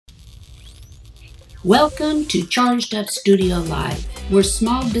Welcome to Charged Up Studio Live, where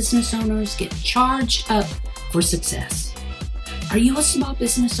small business owners get charged up for success. Are you a small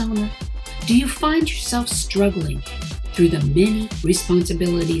business owner? Do you find yourself struggling through the many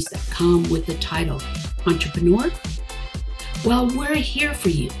responsibilities that come with the title entrepreneur? Well, we're here for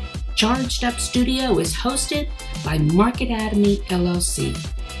you. Charged Up Studio is hosted by Market Atomy LLC,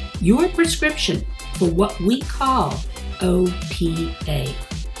 your prescription for what we call OPA.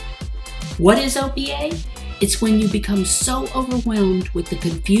 What is OPA? It's when you become so overwhelmed with the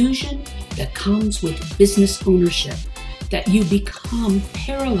confusion that comes with business ownership that you become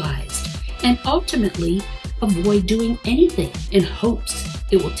paralyzed and ultimately avoid doing anything in hopes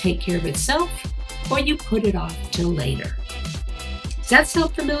it will take care of itself, or you put it off till later. Does that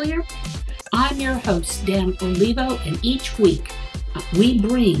sound familiar? I'm your host, Dan Olivo, and each week we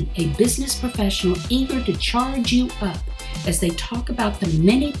bring a business professional eager to charge you up as they talk about the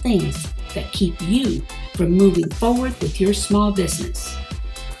many things that keep you from moving forward with your small business.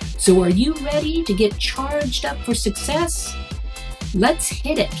 So are you ready to get charged up for success? Let's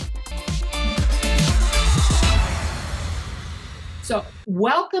hit it. So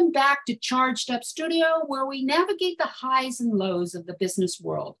welcome back to Charged Up Studio, where we navigate the highs and lows of the business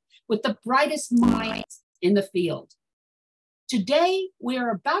world with the brightest minds in the field. Today, we are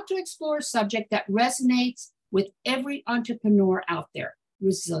about to explore a subject that resonates with every entrepreneur out there: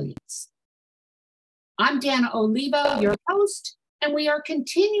 resilience. I'm Dana Olivo, your host, and we are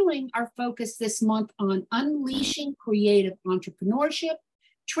continuing our focus this month on unleashing creative entrepreneurship,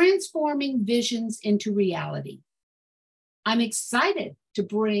 transforming visions into reality. I'm excited to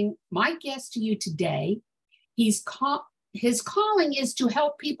bring my guest to you today. His calling is to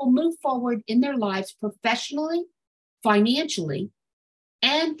help people move forward in their lives professionally, financially,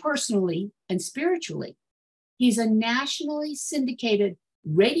 and personally and spiritually. He's a nationally syndicated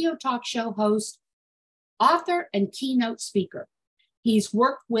radio talk show host, author, and keynote speaker. He's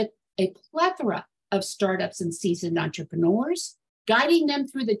worked with a plethora of startups and seasoned entrepreneurs, guiding them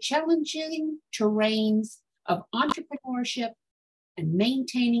through the challenging terrains of entrepreneurship and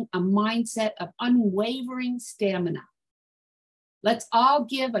maintaining a mindset of unwavering stamina. Let's all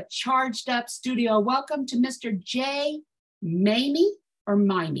give a charged up studio welcome to Mr. Jay Maymi, or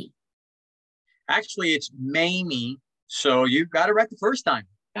Maymi. Actually, it's Maymi, so you got it right the first time.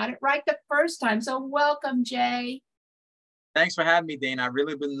 Got it right the first time. So welcome, Jay. Thanks for having me, Dana. I've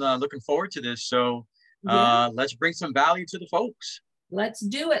really been looking forward to this. So let's bring some value to the folks. Let's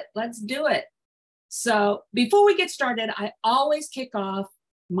do it. Let's do it. So before we get started, I always kick off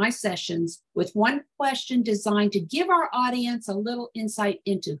my sessions with one question designed to give our audience a little insight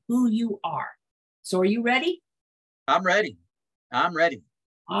into who you are. So are you ready? I'm ready.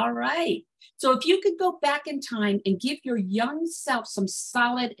 All right. So if you could go back in time and give your young self some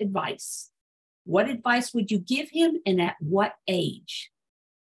solid advice, what advice would you give him, and at what age?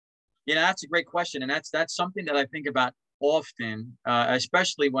 That's a great question. And that's something that I think about often,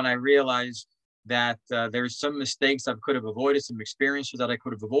 especially when I realize that there's some mistakes I could have avoided, some experiences that I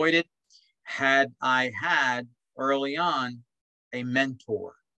could have avoided had I had early on a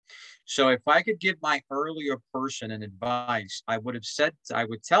mentor. So if I could give my earlier person an advice, I would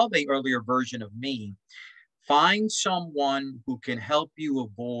tell the earlier version of me, find someone who can help you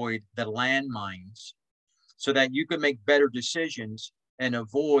avoid the landmines so that you can make better decisions and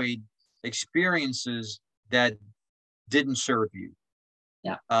avoid experiences that didn't serve you.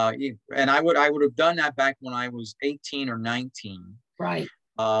 Yeah. And I would have done that back when I was 18 or 19. Right.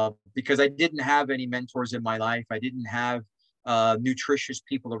 Because I didn't have any mentors in my life. I didn't have nutritious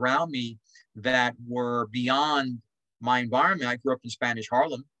people around me that were beyond my environment. I grew up in Spanish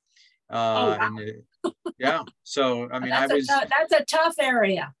Harlem. Wow. Yeah. So, I mean, that's a tough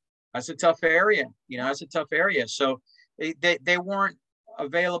area. That's a tough area. That's a tough area. So they weren't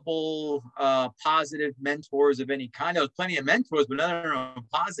available positive mentors of any kind. There was plenty of mentors, but none of them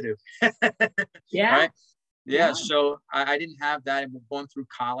positive. Yeah. Right? Yeah. So I didn't have that. And going through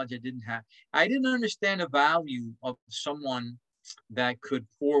college, I didn't understand the value of someone that could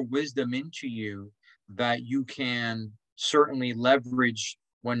pour wisdom into you that you can certainly leverage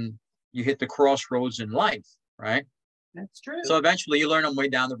when you hit the crossroads in life, right? That's true. So eventually you learn them way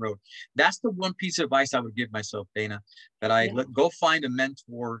down the road. That's the one piece of advice I would give myself, Dana, that go find a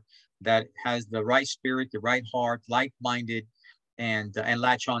mentor that has the right spirit, the right heart, like-minded, and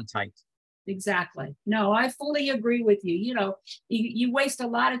latch on tight. Exactly. No, I fully agree with you. You waste a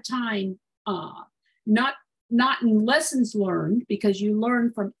lot of time, not in lessons learned, because you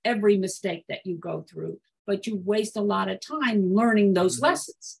learn from every mistake that you go through, but you waste a lot of time learning those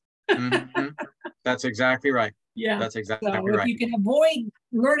lessons. Mm-hmm. That's exactly right. Yeah. That's exactly So if right. you can avoid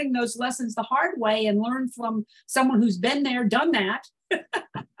learning those lessons the hard way and learn from someone who's been there, done that,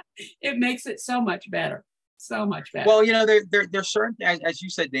 it makes it so much better. So much better. Well, there's certain, as you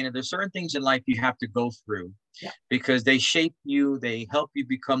said, Dana, there's certain things in life you have to go through, yeah, because they shape you, they help you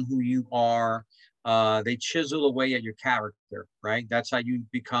become who you are. They chisel away at your character, right? That's how you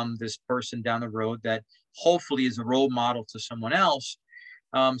become this person down the road that hopefully is a role model to someone else.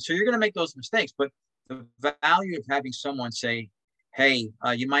 So you're going to make those mistakes, but the value of having someone say, hey,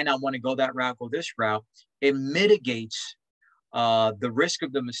 you might not want to go that route, go this route, it mitigates the risk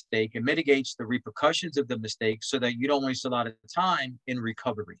of the mistake. It mitigates the repercussions of the mistake so that you don't waste a lot of time in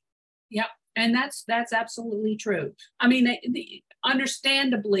recovery. Yeah, and that's absolutely true. I mean,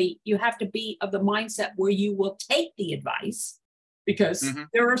 understandably, you have to be of the mindset where you will take the advice, because Mm-hmm.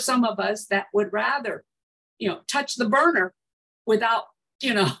 there are some of us that would rather, touch the burner without,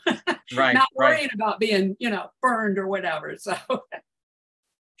 Right, not right. worrying about being, burned or whatever. So,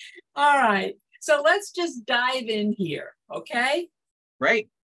 all right. So let's just dive in here, okay? Great.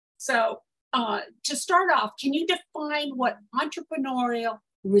 So, to start off, can you define what entrepreneurial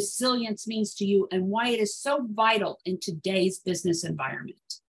resilience means to you and why it is so vital in today's business environment?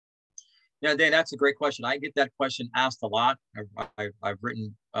 Yeah, Dan, that's a great question. I get that question asked a lot. I've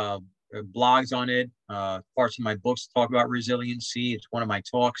written blogs on it. Parts of my books talk about resiliency. It's one of my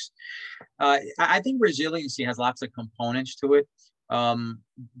talks. I think resiliency has lots of components to it.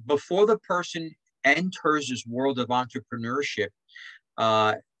 Before the person enters this world of entrepreneurship,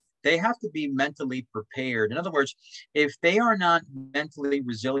 they have to be mentally prepared. In other words, if they are not mentally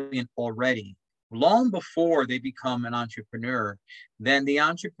resilient already, long before they become an entrepreneur, then the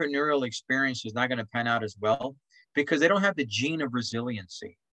entrepreneurial experience is not going to pan out as well, because they don't have the gene of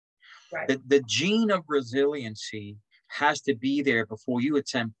resiliency. Right. The gene of resiliency has to be there before you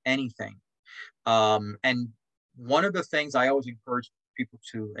attempt anything. And one of the things I always encourage people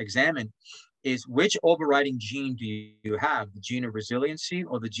to examine is, which overriding gene do you have, the gene of resiliency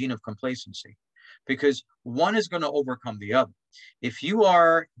or the gene of complacency? Because one is going to overcome the other. If you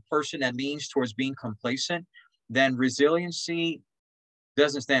are a person that leans towards being complacent, then resiliency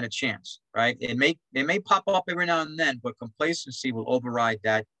doesn't stand a chance, right? It may pop up every now and then, but complacency will override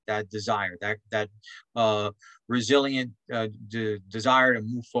that desire, that resilient desire to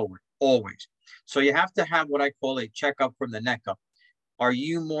move forward always. So you have to have what I call a checkup from the neck up. Are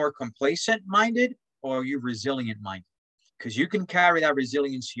you more complacent minded or are you resilient minded? Because you can carry that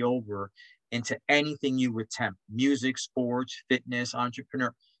resiliency over into anything you attempt: music, sports, fitness,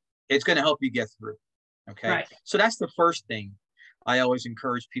 entrepreneur. It's going to help you get through. Okay. Right. So that's the first thing I always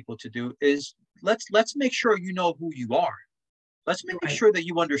encourage people to do is let's make sure you know who you are. Let's make Right. sure that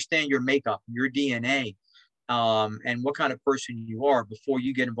you understand your makeup, your DNA, and what kind of person you are before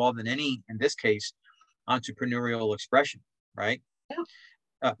you get involved in any, in this case, entrepreneurial expression, right?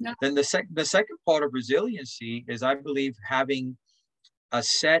 Yeah. No. Then the second part of resiliency is, I believe, having a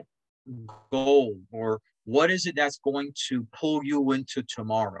set goal, or what is it that's going to pull you into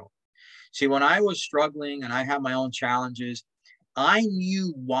tomorrow. See, when I was struggling and I had my own challenges, I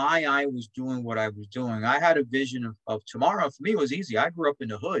knew why I was doing what I was doing. I had a vision of tomorrow. For me, it was easy. I grew up in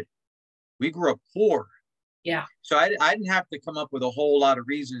the hood. We grew up poor. Yeah. So I didn't have to come up with a whole lot of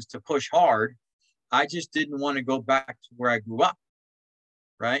reasons to push hard. I just didn't want to go back to where I grew up,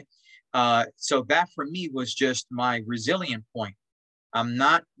 right? So that for me was just my resilient point. I'm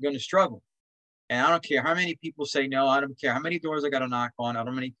not going to struggle. And I don't care how many people say no. I don't care how many doors I got to knock on. I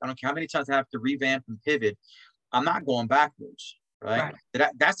don't care how many times I have to revamp and pivot. I'm not going backwards, right?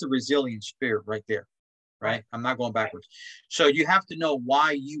 That's a resilient spirit right there, right? I'm not going backwards. So you have to know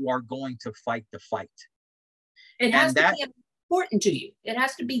why you are going to fight the fight. It has to be important to you. It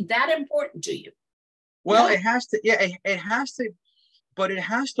has to be that important to you. Well, it has to, yeah, it has to, but it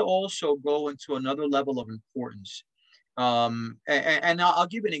has to also go into another level of importance. And I'll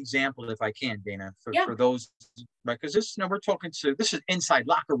give an example if I can, Dana, for those, right? Because this, we're talking to, this is inside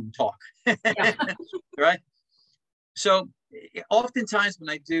locker room talk, right? So oftentimes when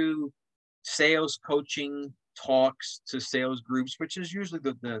I do sales coaching talks to sales groups, which is usually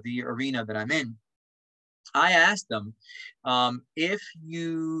the arena that I'm in, I ask them if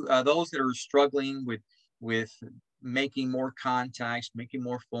you, those that are struggling with making more contacts, making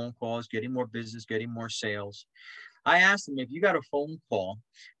more phone calls, getting more business, getting more sales, I asked them, if you got a phone call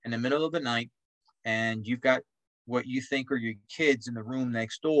in the middle of the night and you've got what you think are your kids in the room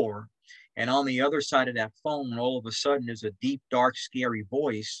next door, and on the other side of that phone, all of a sudden there's a deep, dark, scary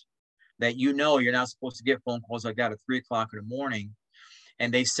voice that you're not supposed to get phone calls like that at 3:00 in the morning.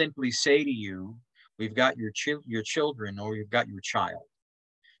 And they simply say to you, we've got your children, or you've got your child.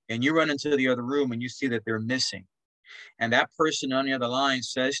 and you run into the other room and you see that they're missing. And that person on the other line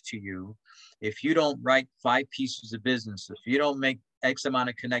says to you, if you don't write 5 pieces of business, if you don't make X amount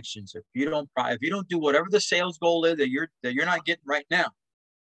of connections, if you don't do whatever the sales goal is that you're not getting right now,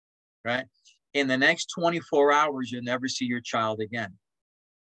 right? In the next 24 hours, you'll never see your child again.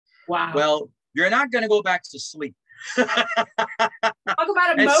 Wow. Well, you're not going to go back to sleep. Talk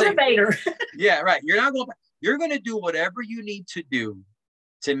about a motivator. Yeah, right. You're not going back. You're going to do whatever you need to do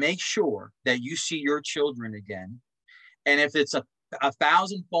to make sure that you see your children again. And if it's a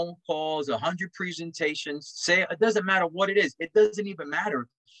 1,000 phone calls, 100 presentations, say it doesn't matter what it is. It doesn't even matter,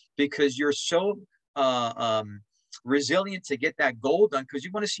 because you're so resilient to get that goal done because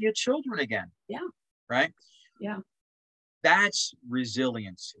you want to see your children again. Yeah. Right. Yeah. That's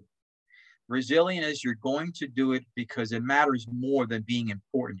resiliency. Resilient is you're going to do it because it matters more than being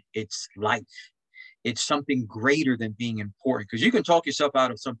important. It's life. It's something greater than being important, because you can talk yourself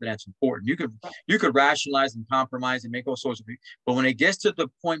out of something that's important. You could rationalize and compromise and make all sorts of things. But when it gets to the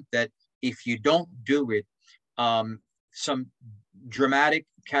point that if you don't do it, some dramatic,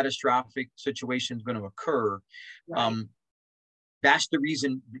 catastrophic situation is going to occur. Right. That's the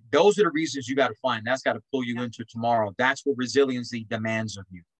reason. Those are the reasons you got to find. That's got to pull you into tomorrow. That's what resiliency demands of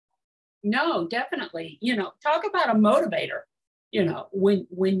you. No, definitely. Talk about a motivator.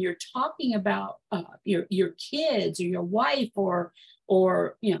 When you're talking about your kids or your wife or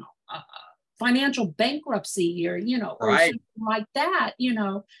financial bankruptcy or or right. something like that,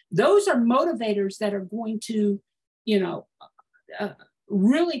 those are motivators that are going to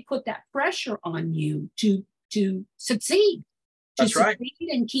really put that pressure on you to succeed. That's right. Succeed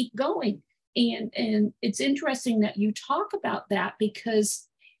and keep going. And it's interesting that you talk about that, because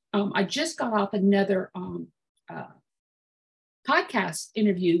I just got off another podcast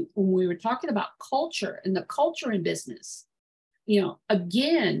interview when we were talking about culture and the culture in business.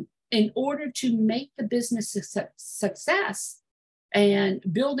 Again, in order to make the business success and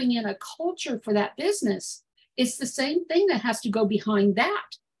building in a culture for that business, it's the same thing that has to go behind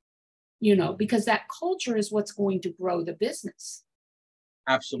that, because that culture is what's going to grow the business.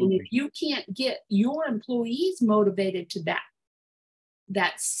 Absolutely. And if you can't get your employees motivated to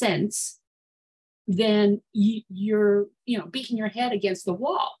that sense, then you're beating your head against the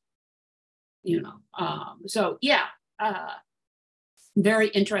wall. So yeah, very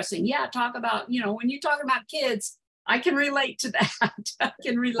interesting. Yeah, talk about when you talk about kids, I can relate to that. I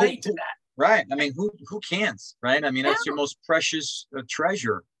can relate to that. Right. I mean, who can't? Right. I mean, that's your most precious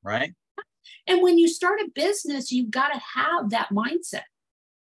treasure. Right. And when you start a business, you've got to have that mindset.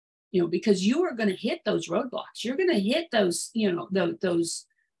 Because you are going to hit those roadblocks. You're going to hit those, those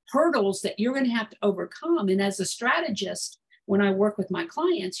hurdles that you're going to have to overcome. And as a strategist, when I work with my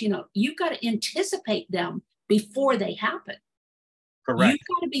clients, you've got to anticipate them before they happen. Correct. You've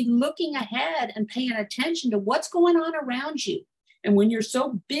got to be looking ahead and paying attention to what's going on around you. And when you're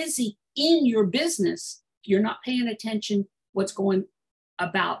so busy in your business, you're not paying attention what's going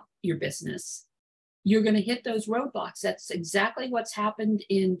about your business. You're going to hit those roadblocks. That's exactly what's happened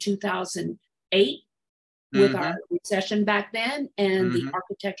in 2008 with our recession back then and the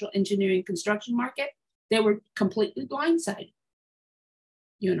architectural engineering construction market. They were completely blindsided.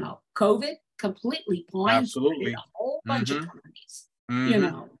 COVID completely blindsided a whole bunch of companies.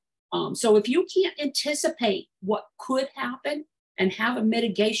 So if you can't anticipate what could happen and have a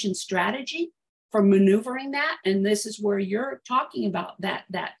mitigation strategy for maneuvering that, and this is where you're talking about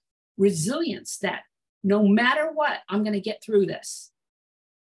that resilience, that no matter what, I'm going to get through this.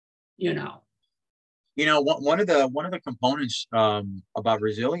 One of the components about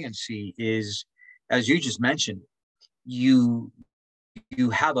resiliency is, as you just mentioned, you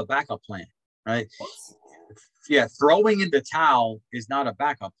have a backup plan, right? Yeah, throwing in the towel is not a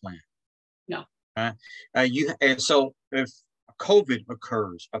backup plan. No. And so if COVID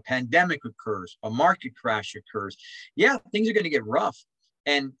occurs, a pandemic occurs, a market crash occurs, yeah, things are going to get rough.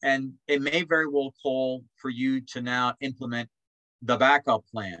 And it may very well call for you to now implement the backup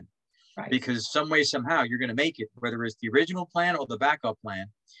plan, right? Because some way, somehow, you're going to make it, whether it's the original plan or the backup plan.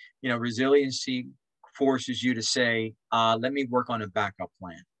 Resiliency forces you to say, let me work on a backup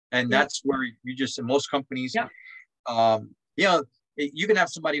plan. And that's where you just, in most companies, you can have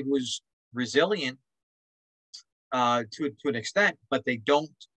somebody who's resilient to an extent, but they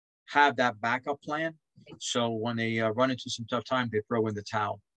don't have that backup plan. So when they run into some tough time, they throw in the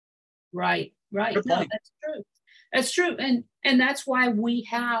towel. Right. No, that's true. That's true. And that's why we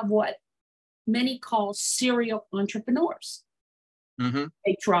have what many call serial entrepreneurs.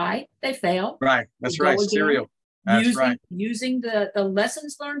 They try, they fail. Right. That's right. Serial. That's right. Using the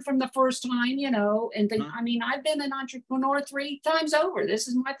lessons learned from the first time, and think, Mhm. I mean, I've been an entrepreneur 3 times over. This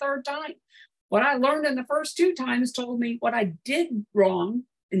is my third time. What I learned in the first 2 times told me what I did wrong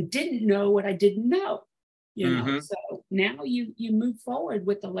and didn't know what I didn't know. Mhm. So now you move forward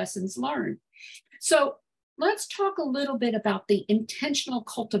with the lessons learned. So let's talk a little bit about the intentional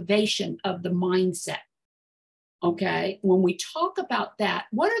cultivation of the mindset. Okay. When we talk about that,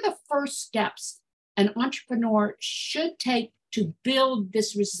 what are the first steps an entrepreneur should take to build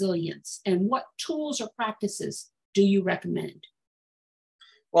this resilience? And what tools or practices do you recommend?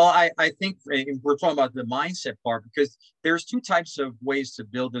 Well, I think we're talking about the mindset part because there's two types of ways to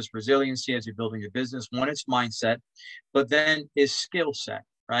build this resiliency as you're building your business. One is mindset, but then is skill set,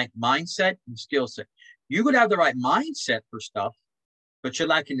 right? Mindset and skill set. You could have the right mindset for stuff, but you're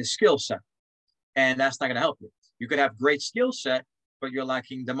lacking the skill set, and that's not going to help you. You could have great skill set, but you're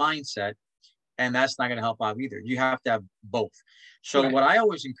lacking the mindset, and that's not going to help out either. You have to have both. So Right. what I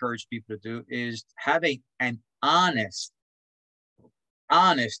always encourage people to do is have an honest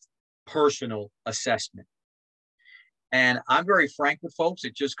personal assessment. And I'm very frank with folks.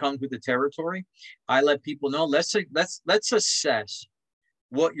 It just comes with the territory. I let people know, let's assess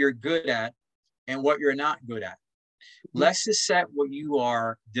what you're good at and what you're not good at. Let's assess what you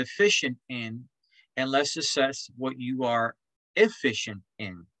are deficient in, and let's assess what you are efficient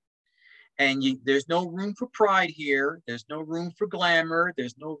in. And there's no room for pride here. There's no room for glamour.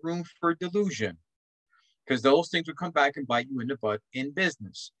 There's no room for delusion, because those things will come back and bite you in the butt in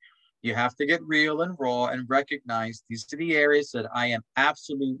business. You have to get real and raw and recognize these are the areas that I am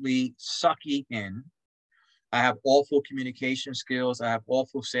absolutely sucky in. I have awful communication skills. I have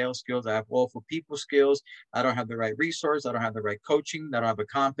awful sales skills. I have awful people skills. I don't have the right resource. I don't have the right coaching. I don't have a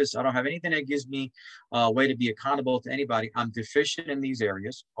compass. I don't have anything that gives me a way to be accountable to anybody. I'm deficient in these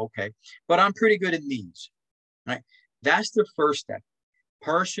areas. Okay. But I'm pretty good in these. Right. That's the first step.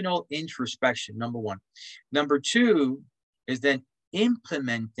 Personal introspection, number one. Number two is then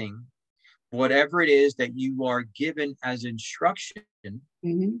implementing whatever it is that you are given as instruction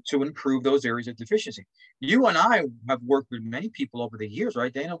to improve those areas of deficiency. You and I have worked with many people over the years,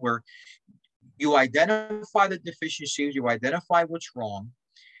 right, Dana, where you identify the deficiencies, you identify what's wrong,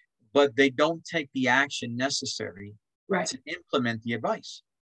 but they don't take the action necessary to implement the advice.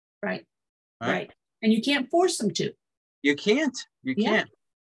 Right. And you can't force them to. You can't. You can't.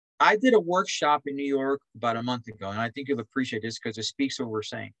 I did a workshop in New York about a month ago, and I think you'll appreciate this because it speaks to what we're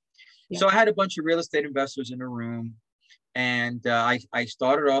saying. So I had a bunch of real estate investors in the room, and I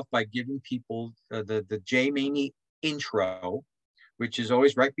started off by giving people the Jay Maymi intro, which is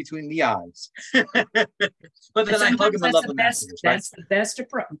always right between the eyes. But then I hug them and love them afterwards. That's the best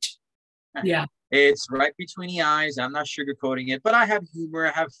approach. Yeah. It's right between the eyes. I'm not sugarcoating it, but I have humor,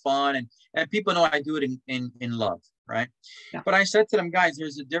 I have fun, and people know I do it in love, right? Yeah. But I said to them, guys,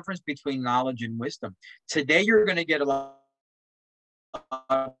 there's a difference between knowledge and wisdom. Today, you're going to get a lot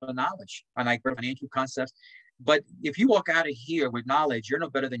of knowledge on like financial concepts. But if you walk out of here with knowledge, you're no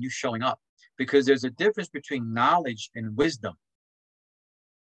better than you showing up, because there's a difference between knowledge and wisdom.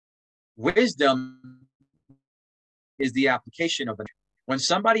 Wisdom is the application of it. When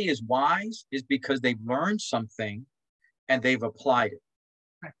somebody is wise, is because they've learned something and they've applied it.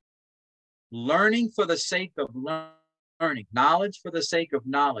 Right. Learning for the sake of learning, knowledge for the sake of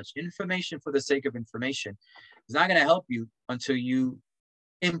knowledge, information for the sake of information is not going to help you until you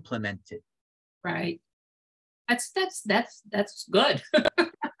implement it. Right. That's good.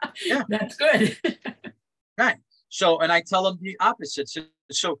 Yeah. That's good. Right. So, and I tell them the opposite.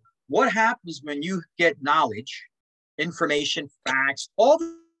 So what happens when you get knowledge, information, facts, all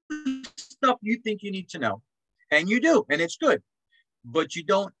the stuff you think you need to know, and you do, and it's good, but you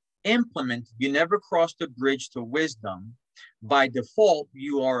don't implement, you never cross the bridge to wisdom. By default,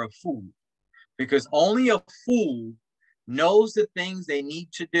 you are a fool, because only a fool knows the things they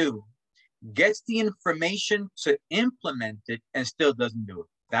need to do, gets the information to implement it, and still doesn't do it.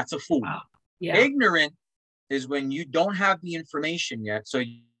 That's a fool. Wow. Yeah. Ignorant is when you don't have the information yet, so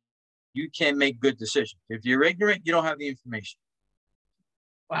you can't make good decisions. If you're ignorant, you don't have the information.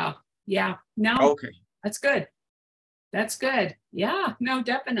 Wow. Yeah. No. Okay. That's good. That's good. Yeah. No,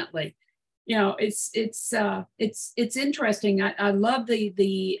 definitely. It's interesting. I love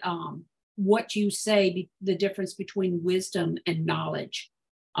the what you say, the difference between wisdom and knowledge.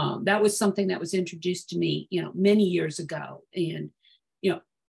 That was something that was introduced to me, many years ago. And,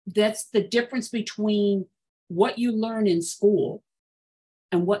 that's the difference between what you learn in school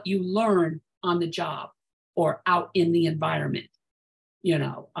and what you learn on the job or out in the environment. You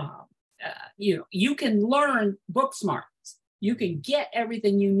can learn book smarts. You can get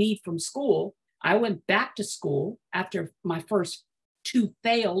everything you need from school, I went back to school after my first 2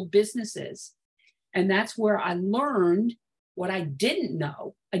 failed businesses. And that's where I learned what I didn't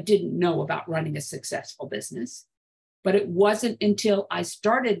know. I didn't know about running a successful business, but it wasn't until I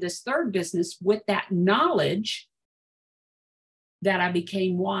started this 3rd business with that knowledge that I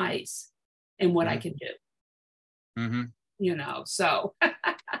became wise in what I could do. Mm-hmm. So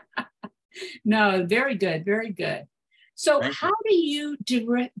no, very good, very good. So Thank how you. do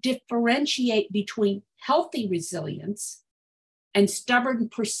you differentiate between healthy resilience and stubborn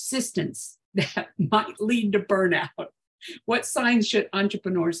persistence that might lead to burnout? What signs should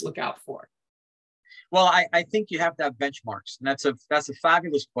entrepreneurs look out for? Well, I think you have to have benchmarks, and that's a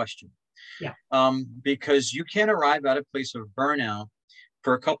fabulous question. Yeah. Because you can arrive at a place of burnout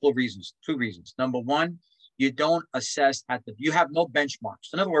for a couple of reasons, 2 reasons. Number one, you don't assess you have no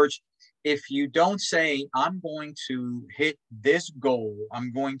benchmarks. In other words, if you don't say, I'm going to hit this goal,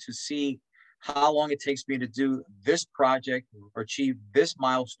 I'm going to see how long it takes me to do this project or achieve this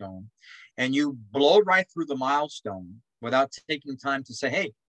milestone, and you blow right through the milestone without taking time to say,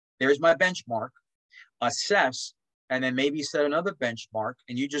 hey, there's my benchmark, assess, and then maybe set another benchmark,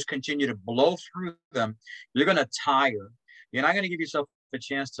 and you just continue to blow through them, you're going to tire. You're not going to give yourself a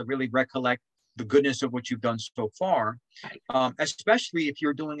chance to really recollect the goodness of what you've done so far, especially if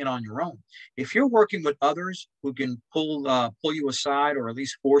you're doing it on your own. If you're working with others who can pull you aside, or at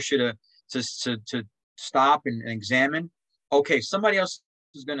least force you to stop and examine, okay, somebody else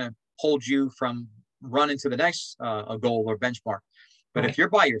is going to hold you from running to the next goal or benchmark. But if you're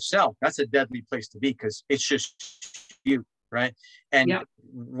by yourself, that's a deadly place to be, because it's just you, right? And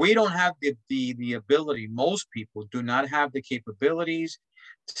we don't have the ability, most people do not have the capabilities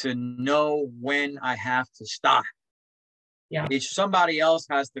to know when I have to stop. Yeah. If somebody else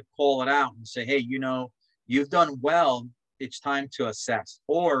has to call it out and say, hey, you've done well, it's time to assess.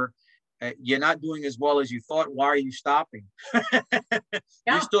 Or you're not doing as well as you thought, why are you stopping?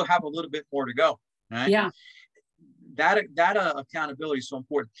 You still have a little bit more to go, right? Yeah. That accountability is so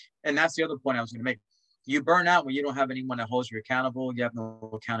important. And that's the other point I was going to make. You burn out when you don't have anyone that holds you accountable. You have no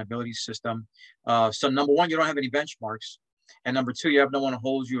accountability system. So number one, you don't have any benchmarks. And number two, you have no one who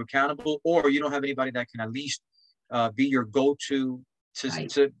holds you accountable, or you don't have anybody that can at least be your go-to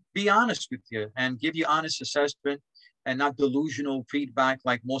to be honest with you and give you honest assessment, and not delusional feedback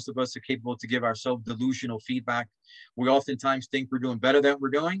like most of us are capable to give ourselves. Delusional feedback. We oftentimes think we're doing better than we're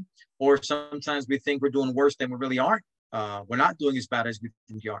doing, or sometimes we think we're doing worse than we really aren't. We're not doing as bad as we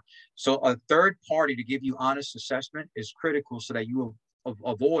think we are. So a third party to give you honest assessment is critical, so that you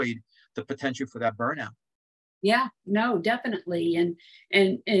avoid the potential for that burnout. Yeah, no, definitely.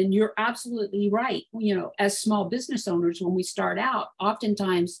 And you're absolutely right. As small business owners, when we start out,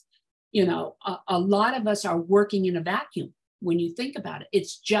 oftentimes, a lot of us are working in a vacuum. When you think about it,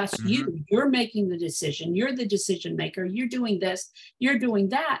 it's just you're making the decision. You're the decision maker. You're doing this, you're doing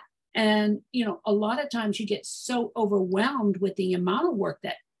that. And, a lot of times you get so overwhelmed with the amount of work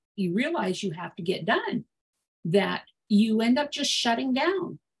that you realize you have to get done, that you end up just shutting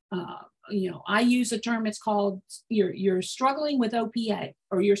down. I use a term, it's called, you're struggling with OPA,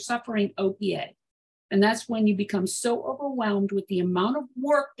 or you're suffering OPA. And that's when you become so overwhelmed with the amount of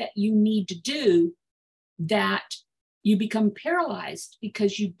work that you need to do that you become paralyzed,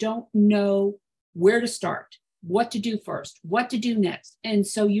 because you don't know where to start, what to do first, what to do next. And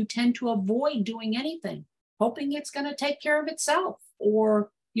so you tend to avoid doing anything, hoping it's going to take care of itself,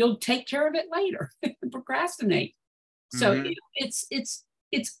 or you'll take care of it later and procrastinate. So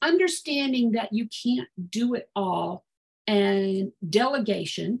it's understanding that you can't do it all. And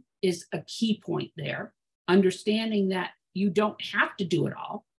delegation is a key point there. Understanding that you don't have to do it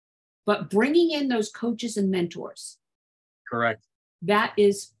all, but bringing in those coaches and mentors. Correct. That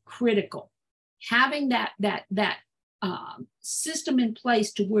is critical. Having that system in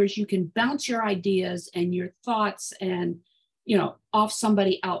place to where you can bounce your ideas and your thoughts and, off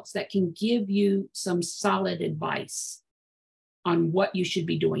somebody else that can give you some solid advice on what you should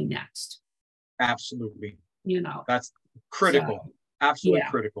be doing next. Absolutely. That's critical. So, absolutely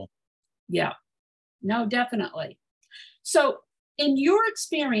critical. Yeah. No, definitely. So in your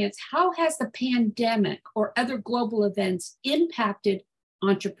experience, how has the pandemic or other global events impacted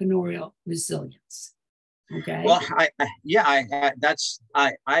entrepreneurial resilience? Okay. Well, I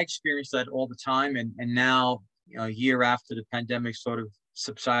experience that all the time. And now, a year after the pandemic sort of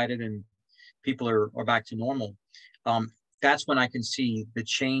subsided and people are back to normal, that's when I can see the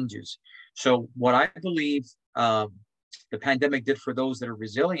changes. So what I believe the pandemic did for those that are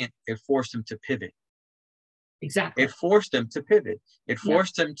resilient, it forced them to pivot. Exactly. It forced them to pivot. It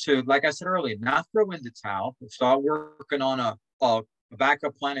forced them to, like I said earlier, not throw in the towel, but start working on a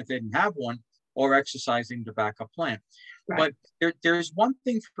backup plan if they didn't have one, or exercising the backup plan. Right. But there's one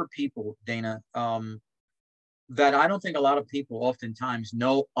thing for people, Dana, that I don't think a lot of people oftentimes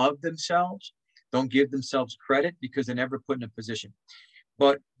know of themselves, don't give themselves credit because they're never put in a position.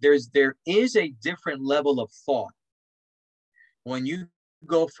 But there is a different level of thought when you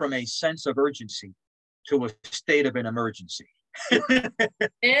go from a sense of urgency to a state of an emergency.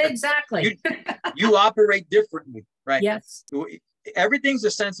 Exactly. you operate differently, right? Yes. Everything's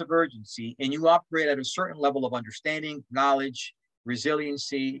a sense of urgency, and you operate at a certain level of understanding, knowledge,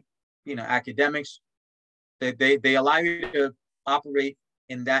 resiliency, academics. They allow you to operate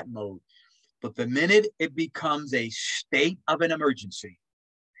in that mode. But the minute it becomes a state of an emergency,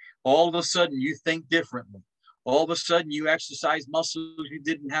 all of a sudden you think differently. All of a sudden you exercise muscles you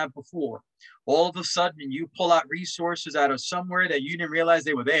didn't have before. All of a sudden you pull out resources out of somewhere that you didn't realize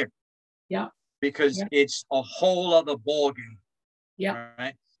they were there. Yeah. Because it's a whole other ballgame. Yeah.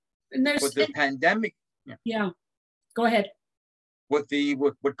 Right. And there's the pandemic. Yeah. Go ahead. What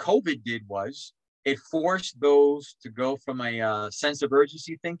COVID did was it forced those to go from a sense of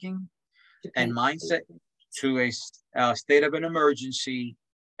urgency thinking and mindset to a state of an emergency.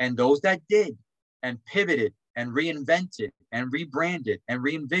 And those that did and pivoted and reinvented and rebranded and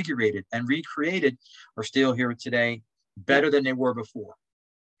reinvigorated and recreated are still here today, better than they were before.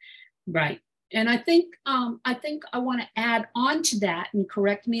 Right. And I think I want to add on to that, and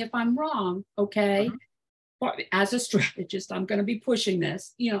correct me if I'm wrong, okay? Mm-hmm. As a strategist, I'm going to be pushing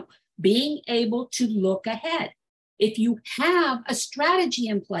this, being able to look ahead. If you have a strategy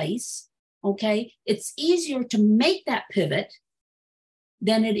in place, okay, it's easier to make that pivot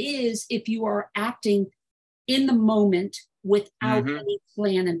than it is if you are acting in the moment without any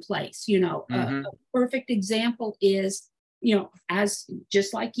plan in place. A perfect example is, as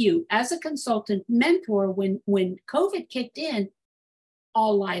just like you, as a consultant mentor, when COVID kicked in,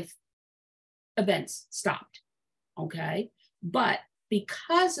 all live events stopped. Okay. But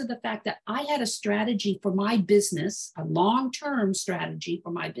because of the fact that I had a strategy for my business, a long-term strategy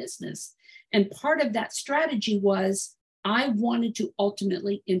for my business, and part of that strategy was I wanted to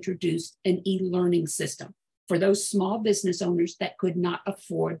ultimately introduce an e-learning system for those small business owners that could not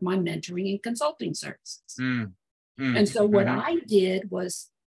afford my mentoring and consulting services. And so what I did was,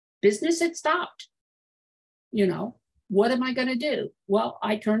 business had stopped. What am I going to do? Well,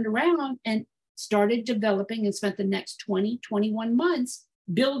 I turned around and started developing and spent the next 21 months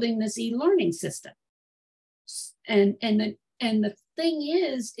building this e-learning system. And the thing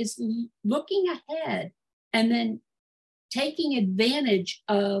is looking ahead and then taking advantage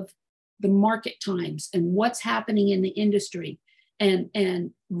of the market times and what's happening in the industry, and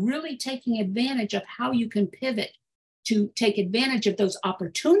really taking advantage of how you can pivot to take advantage of those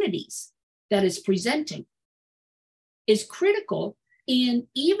opportunities that is presenting is critical. And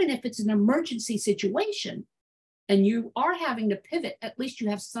even if it's an emergency situation and you are having to pivot, at least you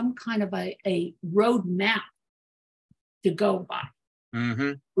have some kind of a roadmap to go by.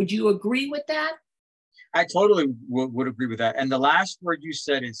 Would you agree with that? I totally would agree with that. And the last word you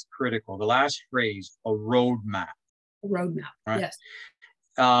said is critical. The last phrase, a roadmap. A roadmap, right?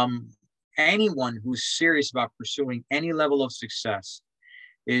 Yes. Anyone who's serious about pursuing any level of success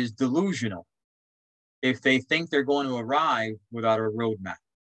is delusional if they think they're going to arrive without a roadmap.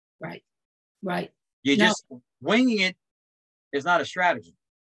 Right, right. Just winging it is not a strategy.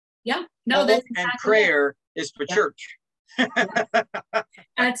 Yeah, no, that's exactly and prayer is for church.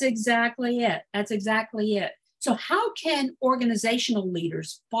 That's exactly it. That's exactly it. So how can organizational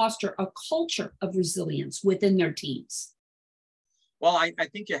leaders foster a culture of resilience within their teams? Well, I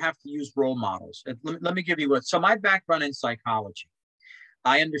think you have to use role models. Let me give you so my background in psychology,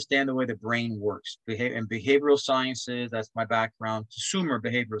 I understand the way the brain works. And behavioral sciences, that's my background, consumer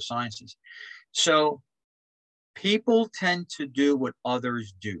behavioral sciences. So people tend to do what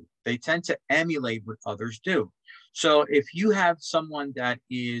others do. They tend to emulate what others do. So if you have someone that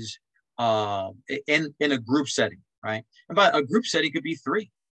is in a group setting, right? But a group setting could be 3. It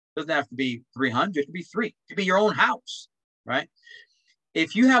doesn't have to be 300. It could be 3. It could be your own house, right?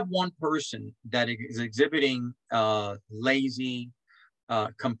 If you have one person that is exhibiting lazy,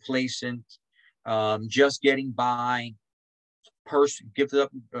 complacent, just getting by, person gives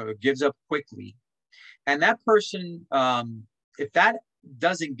up quickly, and that person, if that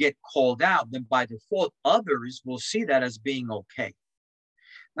doesn't get called out, then by default, others will see that as being okay.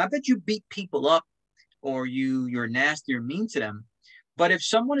 Not that you beat people up or you're nasty or mean to them, but if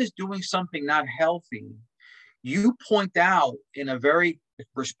someone is doing something not healthy, you point out in a very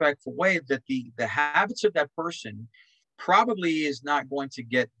respectful way that the habits of that person probably is not going to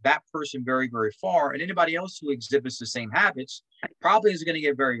get that person very, very far. And anybody else who exhibits the same habits probably isn't going to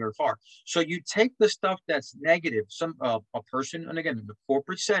get very, very far. So you take the stuff that's negative, a person, and again, in the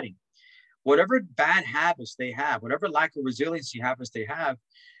corporate setting, whatever bad habits they have, whatever lack of resiliency habits they have,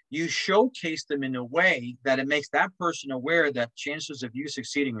 you showcase them in a way that it makes that person aware that chances of you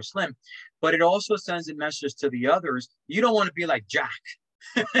succeeding are slim, but it also sends a message to the others. You don't want to be like Jack.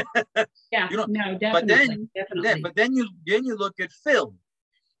 Yeah, you don't, no, definitely, but then you look at Phil,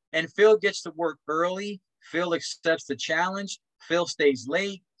 and Phil gets to work early. Phil accepts the challenge. Phil stays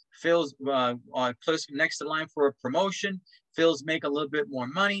late. Phil's close next to line for a promotion. Phil's make a little bit more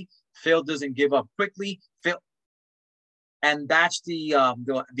money. Phil doesn't give up quickly. And that's the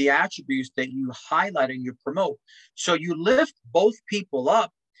attributes that you highlight and you promote. So you lift both people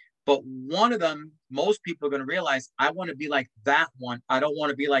up, but one of them, most people are going to realize, I want to be like that one. I don't want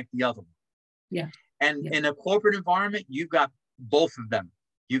to be like the other one. Yeah. And in a corporate environment, you've got both of them.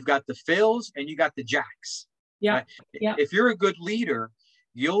 You've got the Phils and you got the Jacks. Yeah. Right? Yeah. If you're a good leader,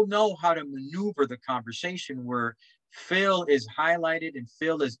 you'll know how to maneuver the conversation where Phil is highlighted and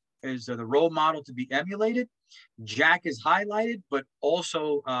Phil is the role model to be emulated. Jack is highlighted, but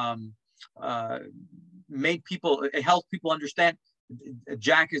also it helped people understand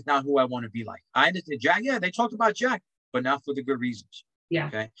Jack is not who I want to be like. I understand Jack. Yeah, they talked about Jack, but not for the good reasons. Yeah.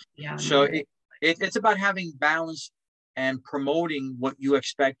 Okay. Yeah. So it's about having balance and promoting what you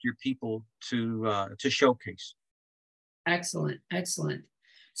expect your people to showcase. Excellent. Excellent.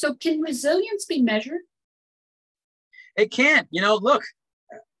 So can resilience be measured? It can. Look,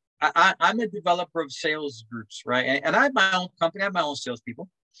 I'm a developer of sales groups, right? And I have my own company. I have my own salespeople.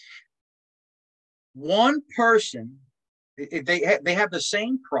 One person, they have the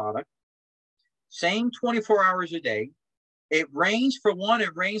same product, same 24 hours a day. It rains for one,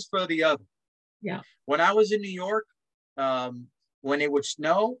 it rains for the other. Yeah. When I was in New York, when it would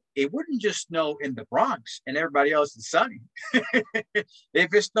snow, it wouldn't just snow in the Bronx and everybody else is sunny.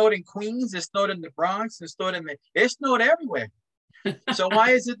 If it snowed in Queens, it snowed in the Bronx, it snowed everywhere. So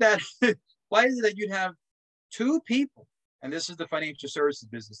why is it that you'd have two people, and this is the financial services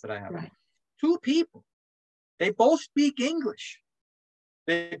business that I have, right. Two people, they both speak English.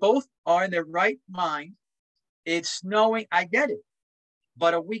 They both are in their right mind. It's snowing, I get it.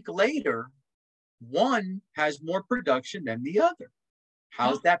 But a week later, one has more production than the other.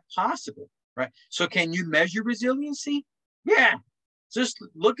 How's that possible, right? So can you measure resiliency? Yeah. Just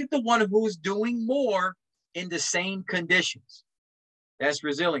look at the one who's doing more in the same conditions. That's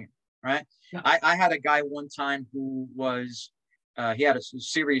resilient, right? Yeah. I had a guy one time who was, he had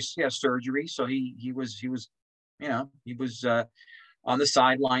surgery. So he was on the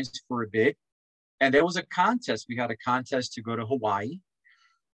sidelines for a bit. And there was a contest. We had a contest to go to Hawaii.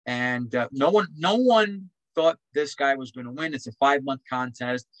 And no one thought this guy was going to win. It's a 5-month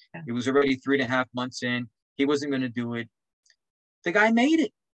contest. It was already 3.5 months in. He wasn't going to do it. The guy made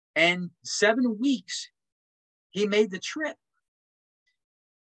it. And 7 weeks, he made the trip.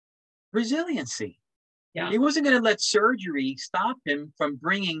 Resiliency. Yeah. He wasn't going to let surgery stop him from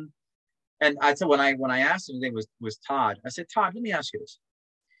bringing. And I said, when I asked him, his name was Todd. I said, Todd, let me ask you this.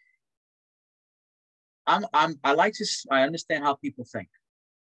 I understand how people think.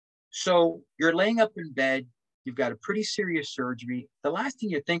 So you're laying up in bed, you've got a pretty serious surgery. The last thing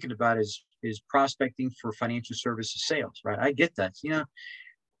you're thinking about is prospecting for financial services sales, right? I get that,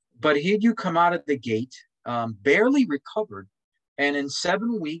 but here you come out of the gate, barely recovered. And in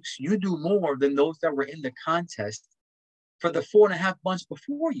 7 weeks, you do more than those that were in the contest for the 4.5 months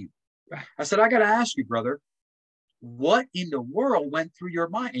before you. Right. I said, I got to ask you, brother, what in the world went through your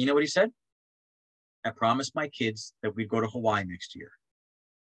mind? And you know what he said? I promised my kids that we'd go to Hawaii next year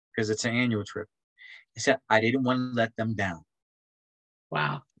because it's an annual trip. He said, I didn't want to let them down.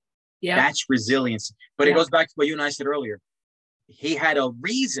 Wow. Yeah. That's resilience. But it goes back to what you and I said earlier. He had a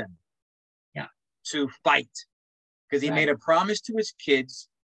reason to fight because he made a promise to his kids.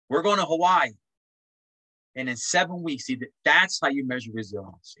 We're going to Hawaii. And in 7 weeks, that's how you measure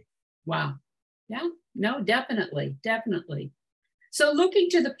resiliency. Wow. Yeah. No, definitely. Definitely. So looking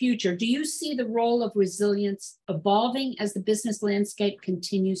to the future, do you see the role of resilience evolving as the business landscape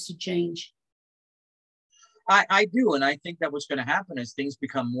continues to change? I do. And I think that what's going to happen as things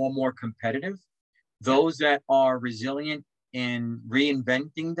become more and more competitive, those that are resilient in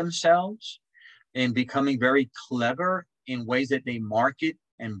reinventing themselves and becoming very clever in ways that they market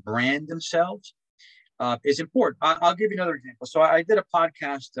and brand themselves is important. I'll give you another example. So I did a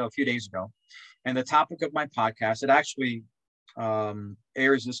podcast a few days ago, and the topic of my podcast, it actually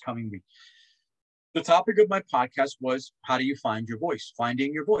airs this coming week. The topic of my podcast was, how do you find your voice?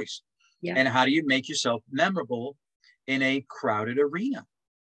 Finding your voice. Yeah. And how do you make yourself memorable in a crowded arena,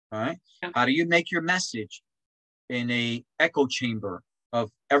 right? Yeah. How do you make your message in a echo chamber of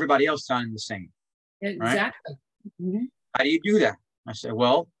everybody else sounding the same? Exactly. Right? Mm-hmm. How do you do that? I said,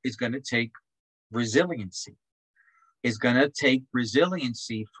 well, it's going to take resiliency. It's going to take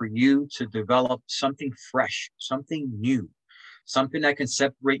resiliency for you to develop something fresh, something new, something that can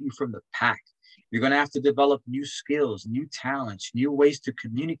separate you from the pack. You're going to have to develop new skills, new talents, new ways to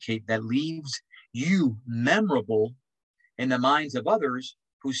communicate that leaves you memorable in the minds of others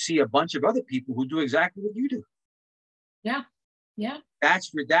who see a bunch of other people who do exactly what you do. Yeah. Yeah.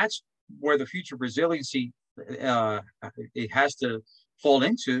 That's where the future resiliency it has to fall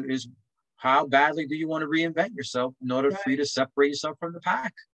into is how badly do you want to reinvent yourself in order for you to separate yourself from the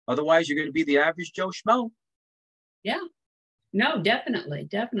pack? Otherwise, you're going to be the average Joe Schmo. Yeah. No, definitely.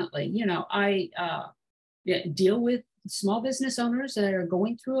 You know, I deal with small business owners that are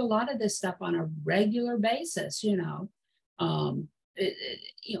going through a lot of this stuff on a regular basis, you know.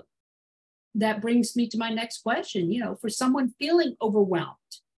 You know, that brings me to my next question. You know, for someone feeling overwhelmed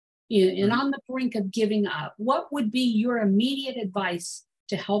and on the brink of giving up, what would be your immediate advice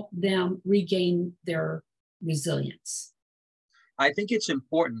to help them regain their resilience? I think it's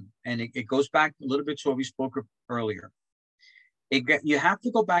important, and it goes back a little bit to what we spoke of earlier. You have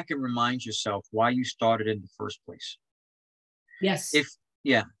to go back and remind yourself why you started in the first place. Yes.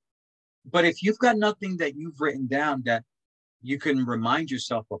 But if you've got nothing that you've written down that you can remind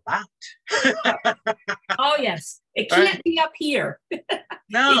yourself about. Oh, yes. It can't be up here.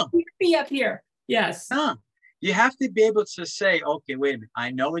 No. It can't be up here. Yes. No. You have to be able to say, okay, wait a minute.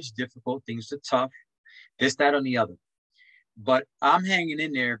 I know it's difficult. Things are tough. This, that, and the other. But I'm hanging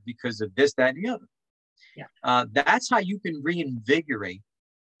in there because of this, that, and the other. Yeah. That's how you can reinvigorate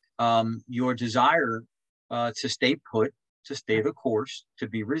your desire to stay put, to stay the course, to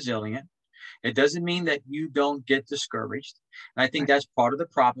be resilient. It doesn't mean that you don't get discouraged. And I think that's part of the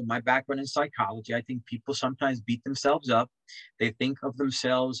problem. My background in psychology, I think people sometimes beat themselves up. They think of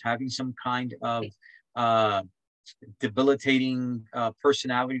themselves having some kind of debilitating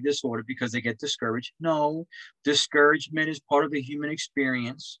personality disorder because they get discouraged. No, discouragement is part of the human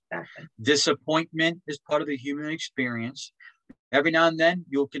experience. Exactly. Disappointment is part of the human experience. Every now and then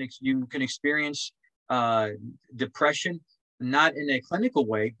you can experience depression, not in a clinical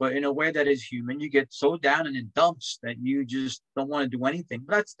way, but in a way that is human. You get so down and in dumps that you just don't want to do anything.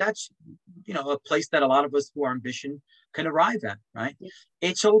 But that's a place that a lot of us who are ambitious can arrive at, right? Yeah.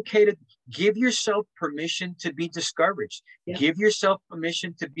 It's okay to give yourself permission to be discouraged. Yeah. Give yourself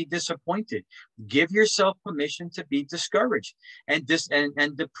permission to be disappointed. Give yourself permission to be discouraged and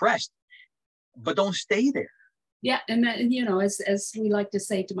depressed, but don't stay there. Yeah, and as we like to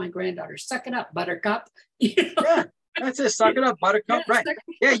say to my granddaughter, suck it up, buttercup. Yeah. That's it. Suck it up, buttercup. Yeah, right.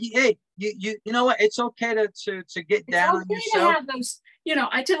 Yeah. You know what? It's okay to get down on yourself. To have those,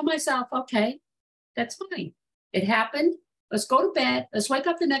 I tell myself, okay, that's fine. It happened. Let's go to bed. Let's wake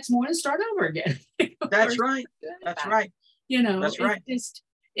up the next morning and start over again. That's right. That's right. That's right.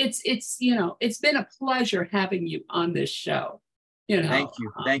 It's been a pleasure having you on this show.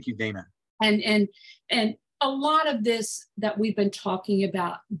 Thank you, Dana. And a lot of this that we've been talking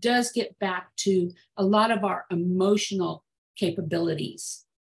about does get back to a lot of our emotional capabilities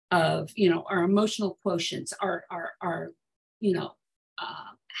of, our emotional quotients, our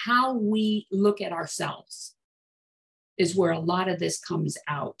how we look at ourselves is where a lot of this comes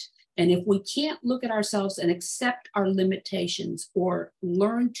out. And if we can't look at ourselves and accept our limitations or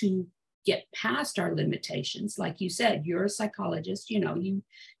learn to get past our limitations, like you said, you're a psychologist, you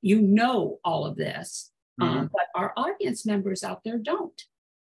know all of this. But our audience members out there don't.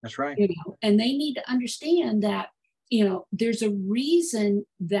 That's right. And they need to understand that, there's a reason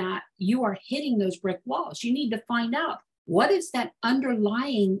that you are hitting those brick walls. You need to find out what is that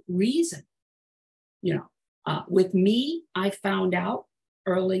underlying reason. With me, I found out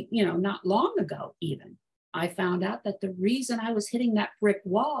early, not long ago even, I found out that the reason I was hitting that brick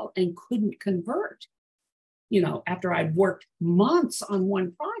wall and couldn't convert, after I'd worked months on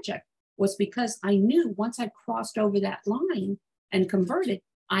one project, was because I knew once I crossed over that line and converted,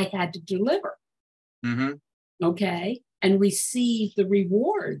 I had to deliver. Okay. And receive the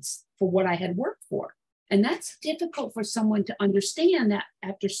rewards for what I had worked for. And that's difficult for someone to understand that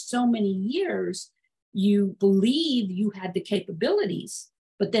after so many years, you believe you had the capabilities,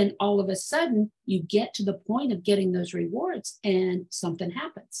 but then all of a sudden you get to the point of getting those rewards and something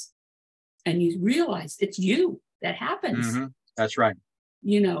happens. And you realize it's you that happens. That's right.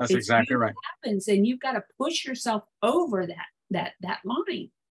 That's exactly right. Happens, and you've got to push yourself over that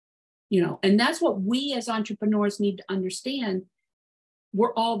line, and that's what we as entrepreneurs need to understand.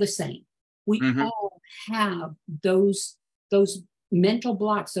 We're all the same. We all have those mental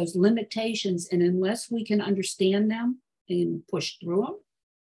blocks, those limitations, and unless we can understand them and push through them,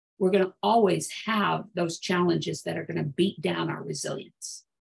 we're going to always have those challenges that are going to beat down our resilience.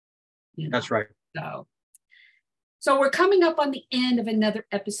 That's right. So we're coming up on the end of another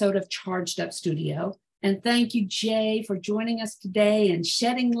episode of Charged Up Studio. And thank you, Jay, for joining us today and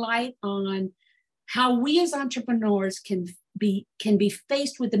shedding light on how we as entrepreneurs can be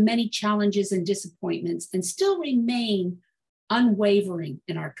faced with the many challenges and disappointments and still remain unwavering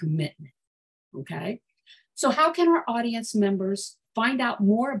in our commitment. Okay. So how can our audience members find out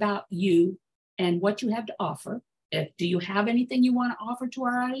more about you and what you have to offer? Do you have anything you want to offer to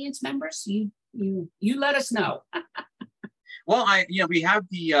our audience members? You let us know. Well, we have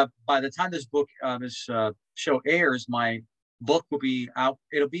by the time this show airs, my book will be out.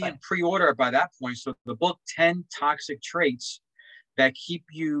 It'll be in pre-order by that point. So the book, 10 Toxic Traits That Keep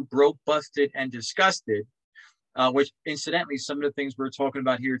You Broke, Busted, and Disgusted, which incidentally, some of the things we're talking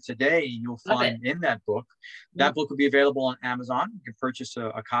about here today, you'll find in that book. That book will be available on Amazon. You can purchase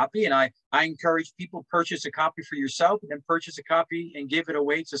a copy. And I encourage people, purchase a copy for yourself and then purchase a copy and give it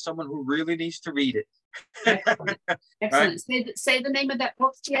away to someone who really needs to read it. Excellent. Excellent. Right? Say the name of that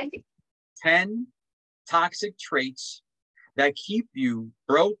book, Jay. 10 Toxic Traits That Keep You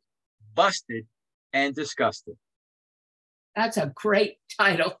Broke, Busted, and Disgusted. That's a great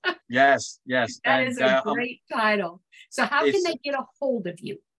title. Yes. That is a great title. So how can they get a hold of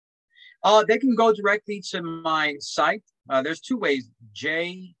you? They can go directly to my site. There's two ways,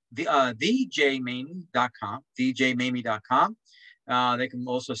 theJayMaymi.com, theJayMaymi.com. They can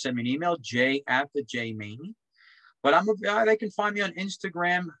also send me an email, jay@theJayMaymi. But they can find me on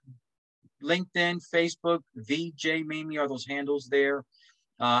Instagram, LinkedIn, Facebook. The Jay Maymi are those handles there.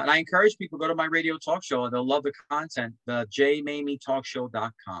 And I encourage people to go to my radio talk show. They'll love the content, the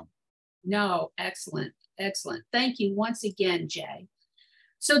jaymaymitalkshow.com. No, excellent. Thank you once again, Jay.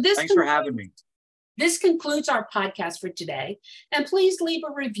 So thanks for having me. This concludes our podcast for today. And please leave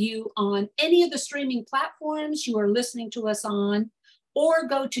a review on any of the streaming platforms you are listening to us on, or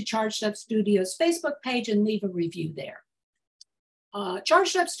go to Charged Up Studios Facebook page and leave a review there.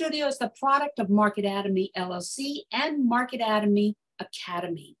 Charged Up Studio is the product of Market Atomy LLC and Market Atomy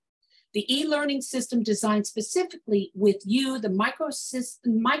Academy, the e-learning system designed specifically with you, the micro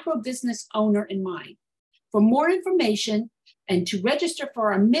business owner, in mind. For more information and to register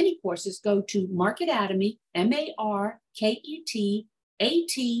for our mini courses, go to Market Atomy,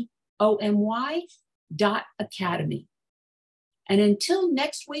 MarketAtomy.academy. And until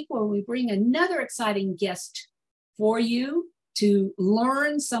next week, where we bring another exciting guest for you to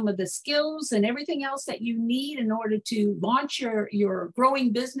learn some of the skills and everything else that you need in order to launch your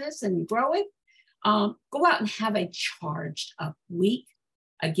growing business and grow it, go out and have a charged up week.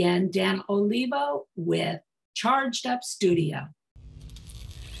 Again, Dana Olivo with Charged Up Studio.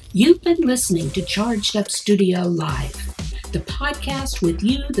 You've been listening to Charged Up Studio Live, the podcast with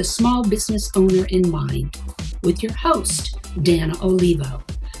you, the small business owner, in mind, with your host, Dana Olivo.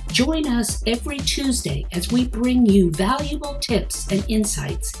 Join us every Tuesday as we bring you valuable tips and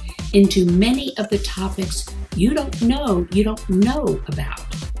insights into many of the topics you don't know about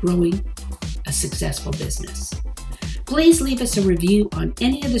growing a successful business. Please leave us a review on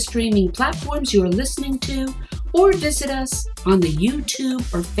any of the streaming platforms you are listening to, or visit us on the YouTube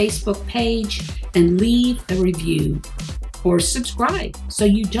or Facebook page and leave a review or subscribe so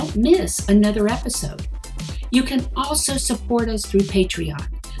you don't miss another episode. You can also support us through Patreon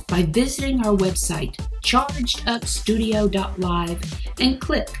by visiting our website, chargedupstudio.live, and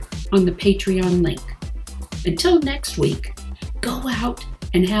click on the Patreon link. Until next week, go out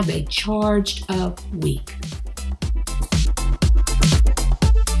and have a charged up week.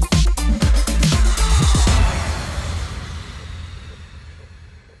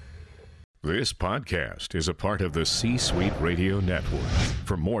 This podcast is a part of the C-Suite Radio Network.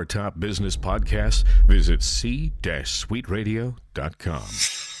 For more top business podcasts, visit c-suiteradio.com.